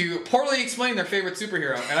 to poorly explain their favorite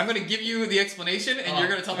superhero, and I'm going to give you the explanation, and you're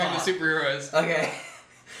going to tell me who the superhero is. Okay.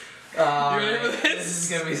 You ready for this? This is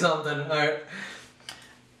going to be something. Alright.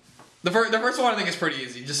 The first one I think is pretty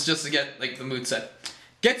easy, just to get the mood set.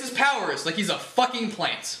 Gets his powers like he's a fucking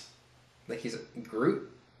plant. Like he's a Groot?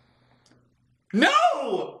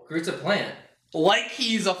 No! Groot's a plant. Like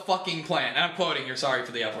he's a fucking plant. And I'm quoting. You're sorry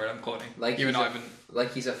for the F word. I'm quoting. Like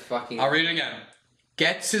Like he's a fucking... I'll read it again.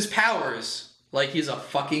 Gets his powers like he's a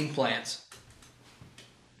fucking plant.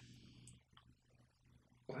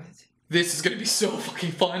 What? This is gonna be so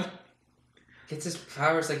fucking fun. Gets his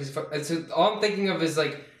powers like he's... So all I'm thinking of is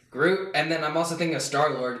Groot, and then I'm also thinking of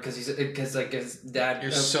Star-Lord because his dad...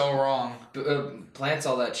 You're so wrong. Plants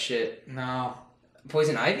all that shit. No.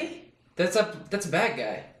 Poison Ivy? That's a bad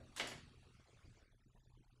guy.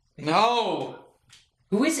 No.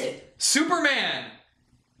 Who is it? Superman.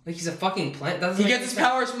 Like he's a fucking plant. He gets his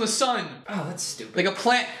powers from the sun. Oh, that's stupid. Like a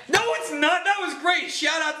plant. No, it's not. That was great.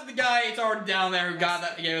 Shout out to the guy. It's already down there who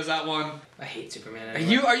gave us that one. I hate Superman.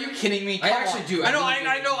 Anyway. Are you kidding me? I actually do. I know.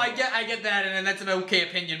 I get that, and that's an okay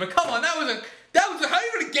opinion. But come on, that was how are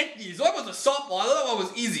you gonna get these? That was a softball. I thought that one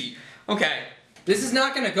was easy. Okay. This is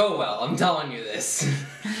not gonna go well. I'm telling you this.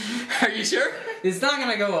 Are you sure? It's not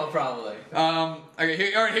gonna go well, probably. Okay.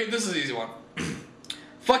 Here. This is an easy one.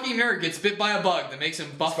 Fucking nerd gets bit by a bug that makes him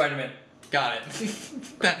buff. Spider-Man. Got it.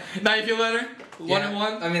 Now you feel better? One and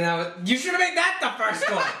one? I mean, you should have made that the first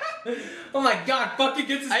one. Oh my god, fucking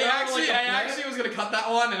gets his I actually was gonna cut that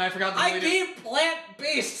one and I forgot to delete it. I gave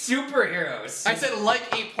plant-based superheroes. I said like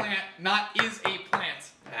a plant, not is a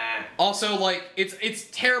plant. Also, it's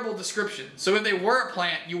terrible description. So if they were a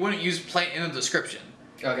plant, you wouldn't use plant in the description.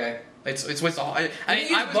 Okay. It's what's the whole. I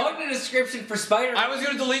was in the description for Spider-Man. I was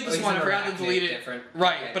gonna delete this one. I forgot to delete it.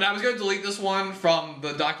 Right, okay. But I was gonna delete this one from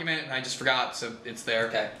the document, and I just forgot, so it's there.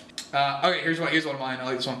 Okay. Okay. Here's one of mine. I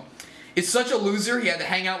like this one. It's such a loser. He had to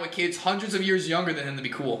hang out with kids hundreds of years younger than him to be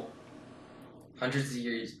cool. Hundreds of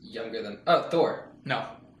years younger than Thor. No.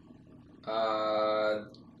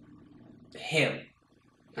 Him.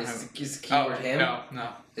 Is the keyword him?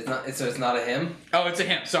 No. It's not. So it's not a him. Oh, it's a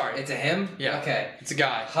him. Sorry. It's a him. Yeah. Okay. It's a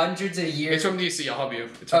guy. Hundreds of years. It's from DC. I'll help you.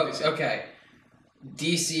 It's from DC. Okay.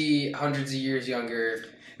 DC, hundreds of years younger.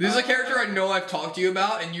 This is a character I know I've talked to you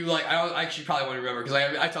about, and you like. I actually probably won't remember because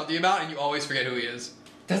I talked to you about, and you always forget who he is.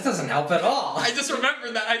 That doesn't help at all. I just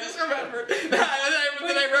remembered that. I just remembered that.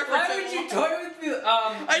 Then I referenced Why it. would you toy with me?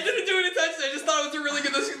 I didn't do it intentionally. I just thought it was a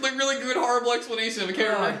really good, horrible explanation of a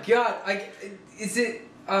character. Oh God! Is it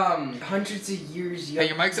hundreds of years younger? Hey,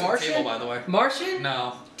 your mic's on the table, by the way. Martian?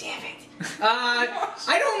 No. Damn it.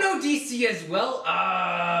 I don't know DC as well.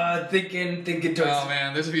 Thinking toys. Oh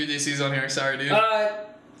man, there's a few DCs on here. Sorry, dude.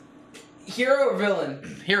 Hero or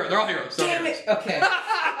villain? Hero. They're all heroes. Damn it. Okay.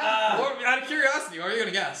 Out of curiosity, what are you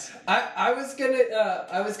gonna guess? I was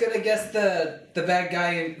gonna guess the bad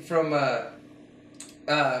guy from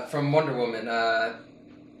Wonder Woman.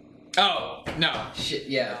 Oh no. Shit.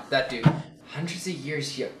 Yeah, that dude. Hundreds of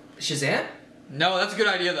years. Shazam? No, that's a good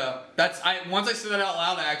idea though. Once I said that out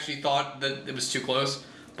loud, I actually thought that it was too close,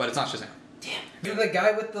 but it's not Shazam. Damn. The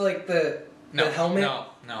guy with the helmet. No.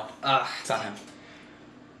 It's not him.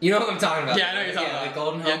 You know what I'm talking about? Yeah, I know you're talking about. The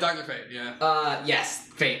golden helmet. Yeah, Dr. Fate. Yeah. Yes,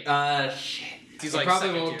 Fate. Shit. He's I like probably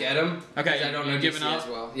second won't tier. get him. Okay, I don't know giving DC up as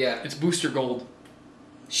well. Yeah. It's Booster Gold.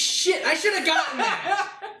 Shit! I should have gotten that.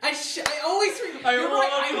 I always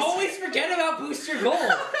forget about Booster Gold.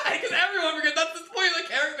 Because everyone forgets. That's the point of the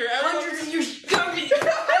character. Hundreds of years younger.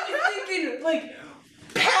 I was thinking like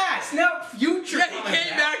past, not future. Yeah, he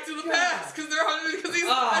came back to the past because they're hundreds. Because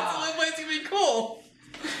that's the only place he'd be cool.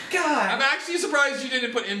 God. I'm actually surprised you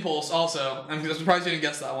didn't put Impulse. Also, I'm surprised you didn't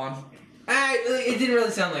guess that one. It didn't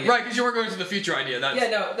really sound like it. Right, because you weren't going to the future idea. That's,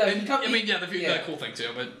 no. The cool thing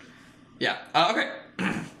too, but yeah. Okay.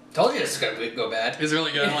 Told you this is gonna go bad. It's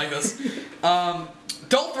really good. I like this.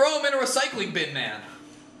 Don't throw him in a recycling bin, man.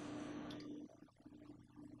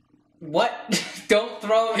 What? Don't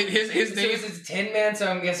throw him. His name. So is it Tin Man? So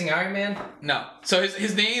I'm guessing Iron Man. No. So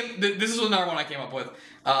his name. This is another one I came up with.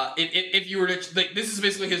 If you were to like, this is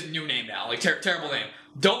basically his new name now. Like terrible name.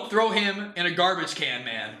 Don't throw him in a garbage can,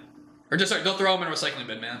 man. Or just sorry, don't throw him in a recycling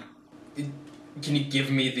bin, man. Can you give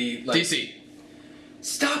me the DC?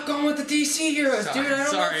 Stop going with the DC heroes, dude. I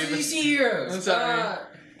don't know the DC heroes. I'm sorry.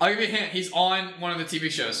 I'll give you a hint. He's on one of the TV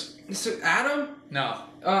shows. So Adam? No.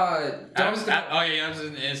 Adam's Adams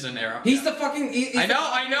is an Arrow. He's the fucking. I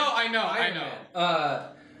know.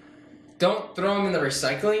 Don't throw him in the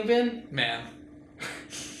recycling bin. Man.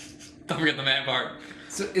 Don't forget the man part.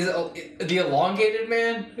 So is it the elongated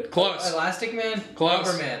man? Close. Elastic Man? Close.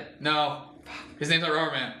 Rubber Man. No. His name's not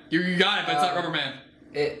Rubber Man. You got it, but it's not Rubber Man.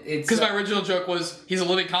 It's because my original joke was he's a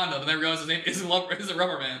living condom, and then I realized his name isn't a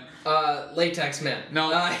Rubber Man. Latex Man. No.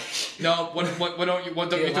 No. What don't you throw in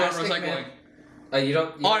recycling? You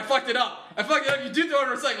don't. Oh, I fucked it up. You do throw it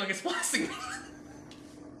in recycling. It's plastic.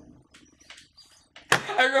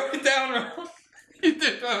 I wrote it down wrong. You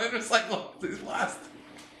did throw it in recycling. It's plastic.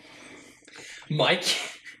 Mike,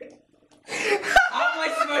 how am I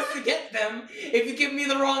supposed to get them if you give me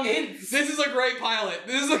the wrong hints? This is a great pilot.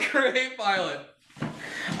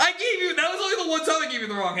 I gave you. That was only the one time I gave you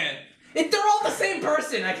the wrong hint. They're all the same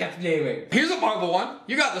person. I kept naming. Here's a Marvel one.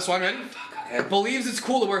 You got this one, right? Fuck. Okay. Believes it's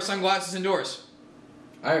cool to wear sunglasses indoors.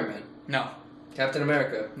 Iron Man. No. Captain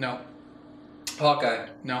America. No. Hawkeye.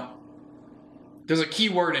 No. There's a key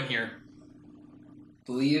word in here.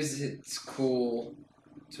 Believes it's cool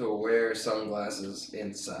to wear sunglasses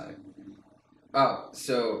inside. Oh,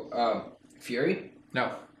 so, Fury?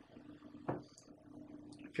 No.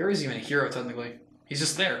 Fury's even a hero, technically. He's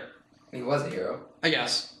just there. He was a hero. I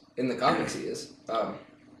guess. In the comics, he is. So,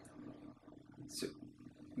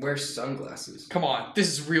 wear sunglasses. Come on, this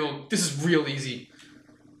is real easy.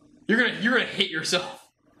 You're gonna hate yourself.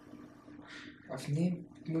 I've named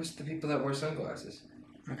most of the people that wear sunglasses.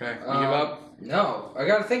 Okay, you give up? No, I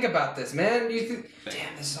gotta think about this, man. Damn,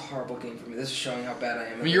 this is a horrible game for me. This is showing how bad I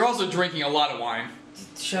am. I mean, you're also drinking a lot of wine.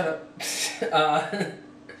 Shut up.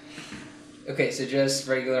 Okay, so just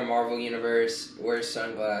regular Marvel Universe, wear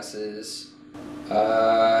sunglasses,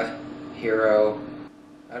 hero,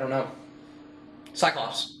 I don't know.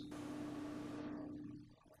 Cyclops.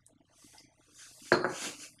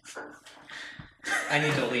 I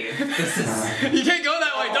need to leave. This is... You can't go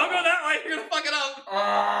that way. Don't go that way. You're gonna fuck it up.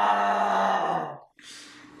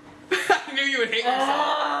 I knew you would hate yourself.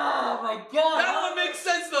 Oh my god. That one makes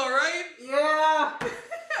sense though, right? Yeah.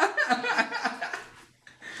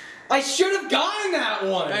 I should have gotten that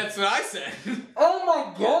one. That's what I said. Oh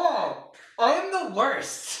my god. I am the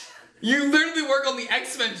worst. You literally work on the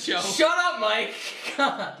X-Men show. Shut up, Mike.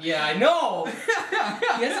 God. Yeah, I know.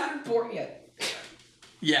 He hasn't been born yet.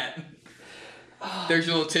 Yet. There's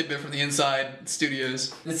your little tidbit from the inside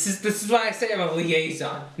studios. This is why I say I'm a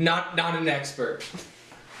liaison, not an expert.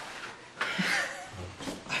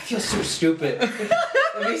 I feel so stupid. That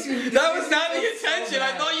was not the intention.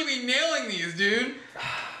 I thought you'd be nailing these, dude.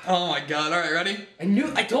 Oh my god. All right, ready?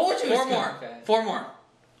 I told you. Four more. Four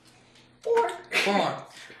more.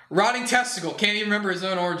 Rotting testicle. Can't even remember his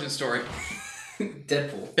own origin story.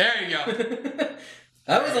 Deadpool. There you go.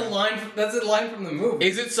 That was a line. That's a line from the movie.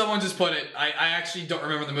 Is it? Someone just put it. I actually don't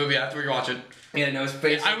remember the movie. I have to rewatch it. Yeah, no, it's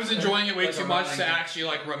basically. I was enjoying it way too much to actually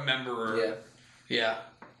like remember. Yeah.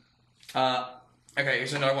 Okay,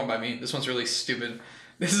 here's another one by me. This one's really stupid.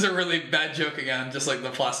 This is a really bad joke again, just like the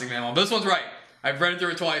Plastic Man one. But this one's right. I've read it through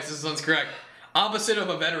it twice. This one's correct. Opposite of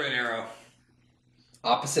a veteran arrow.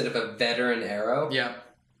 Opposite of a veteran arrow? Yeah.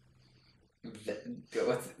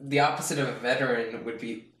 The opposite of a veteran would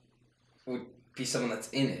be someone that's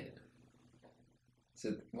in it.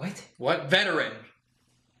 So what? What? Veteran.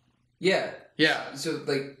 Yeah. Yeah. So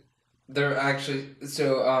like they're actually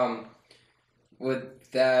would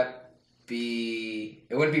that be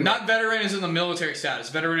it wouldn't be not veteran is in the military status.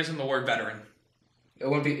 Veteran is in the word veteran. It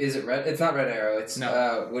wouldn't be is it red it's not red arrow, it's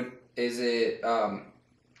no. Is it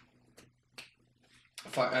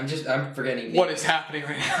fuck, I'm forgetting names. What is happening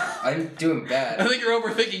right now? I'm doing bad. I think you're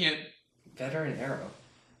overthinking it. Veteran arrow.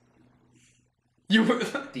 You were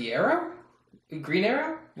the arrow? Green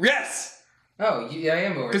arrow? Yes! Oh, yeah, I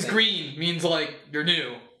am overthinking. Because green means like you're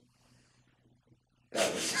new.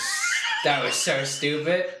 That was so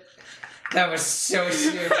stupid. That was so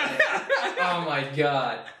stupid. Oh my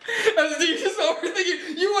god. You're just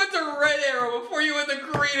overthinking. You went to red arrow before you went to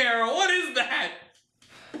green arrow. What is that?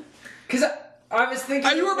 Because I was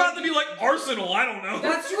thinking... You were about to be like Arsenal. I don't know.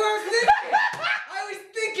 That's what I was thinking. I was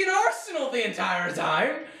thinking Arsenal the entire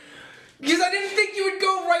time. Because I didn't think you would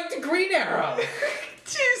go right to green arrow.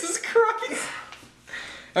 Jesus Christ.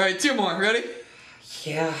 Alright, two more. Ready?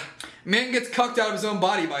 Yeah. Man gets cucked out of his own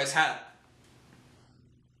body by his hat.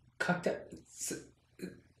 Cucked out?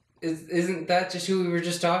 Isn't that just who we were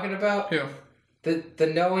just talking about? Who? The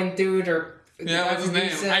Nolan dude or... Yeah, what's his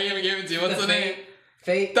name? I even gave it to you. What's the name?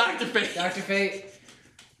 Fate? Dr. Fate. Dr. Fate.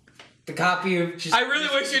 The copy of just... I really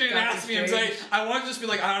wish you didn't ask me and say, Strange. I want to just be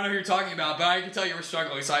like, I don't know who you're talking about, but I can tell you were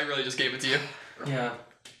struggling, so I really just gave it to you. Yeah.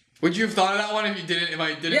 Would you have thought of that one if I didn't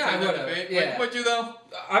Yeah, say I Dr. would've. Fate? Yeah. Would you though?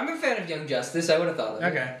 I'm a fan of Young Justice. I would have thought of it.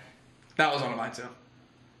 Okay. That was one of mine too.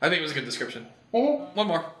 I think it was a good description. Oh. One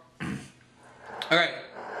more. Alright.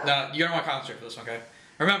 Now, you're going to want to concentrate for this one, okay?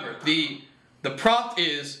 Remember, the prompt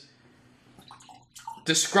is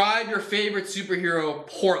describe your favorite superhero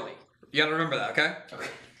poorly. You gotta remember that, okay? Okay.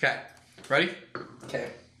 Okay. Ready?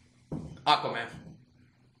 Okay. Aquaman.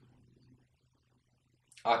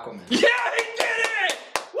 Aquaman. Yeah, he did it!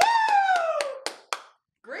 Woo!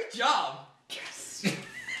 Great job. Yes.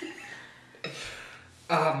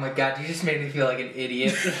 Oh my god, you just made me feel like an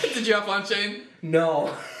idiot. Did you have fun, Shane?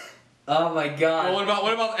 No. Oh my god. Well,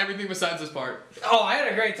 what about everything besides this part? Oh, I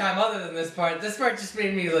had a great time other than this part. This part just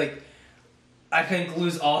made me like, I think,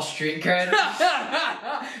 lose all street cred.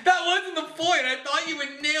 That wasn't the point. I thought you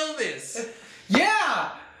would nail this.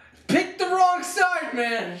 Yeah! Pick the wrong side,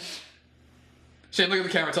 man. Shane, look at the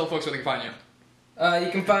camera. Tell folks where they can find you.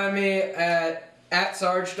 You can find me at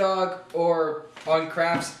SargeDog or on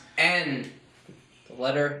Crafts N, the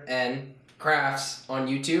letter N, Crafts on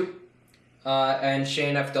YouTube. And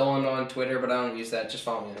Shane F. Dolan on Twitter, but I don't use that. Just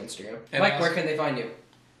follow me on Instagram. And Mike, where can they find you?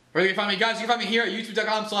 Where can you find me? Guys, you can find me here at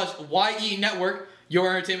youtube.com/YE Network, your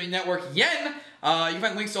entertainment network, yen. You can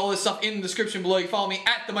find links to all this stuff in the description below. You can follow me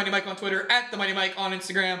at The Mighty Mike on Twitter, at The Mighty Mike on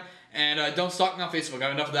Instagram, and don't stalk me on Facebook. I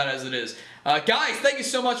have enough of that as it is. Guys, thank you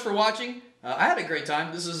so much for watching. I had a great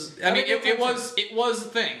time. This is, I mean, it was a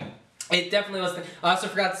thing. It definitely was. I also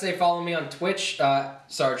forgot to say, follow me on Twitch,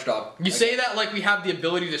 SargeDog. You say that like we have the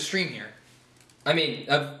ability to stream here. I mean,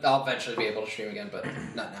 I'll eventually be able to stream again, but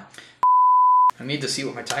not now. I need to see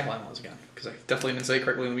what my tagline was again, because I definitely didn't say it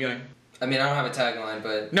correctly in the beginning. I mean, I don't have a tagline,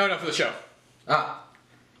 but... No, for the show.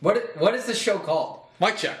 What is the show called?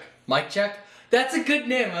 Mic Check. Mic Check? That's a good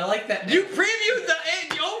name. I like that name. You previewed the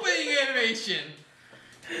opening animation.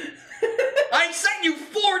 I sent you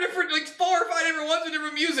 4 or 5 different ones with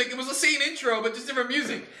different music. It was the same intro, but just different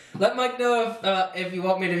music. Let Mike know if you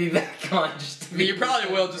want me to be back on. I mean, you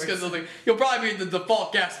probably will, just because you'll probably be the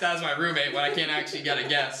default guest as my roommate when I can't actually get a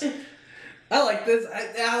guest. I like this.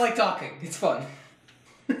 I like talking. It's fun.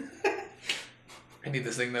 I need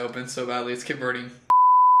this thing to open so badly. It's converting.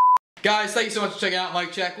 Guys, thank you so much for checking out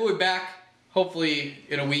Mic Check. We'll be back, hopefully,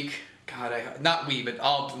 in a week. God, not we, but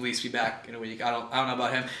I'll at least be back in a week. I don't know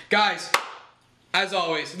about him. Guys, as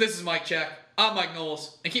always, this is Mic Check. I'm Mike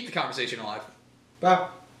Knowles, and keep the conversation alive. Bye.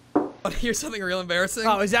 Here's something real embarrassing.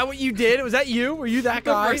 Oh, is that what you did? Was that you? Were you that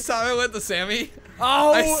guy? The first time I went to Sammy,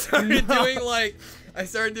 Oh, I started doing like I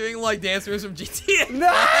started doing like dance moves from GTA.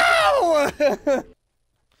 No!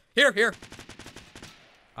 Here, here.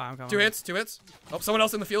 I'm coming. 2 hits, 2 hits. Oh, someone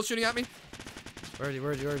else in the field shooting at me. Where is he?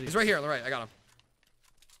 Where is he? Where is he? He's right here on the right. I got him.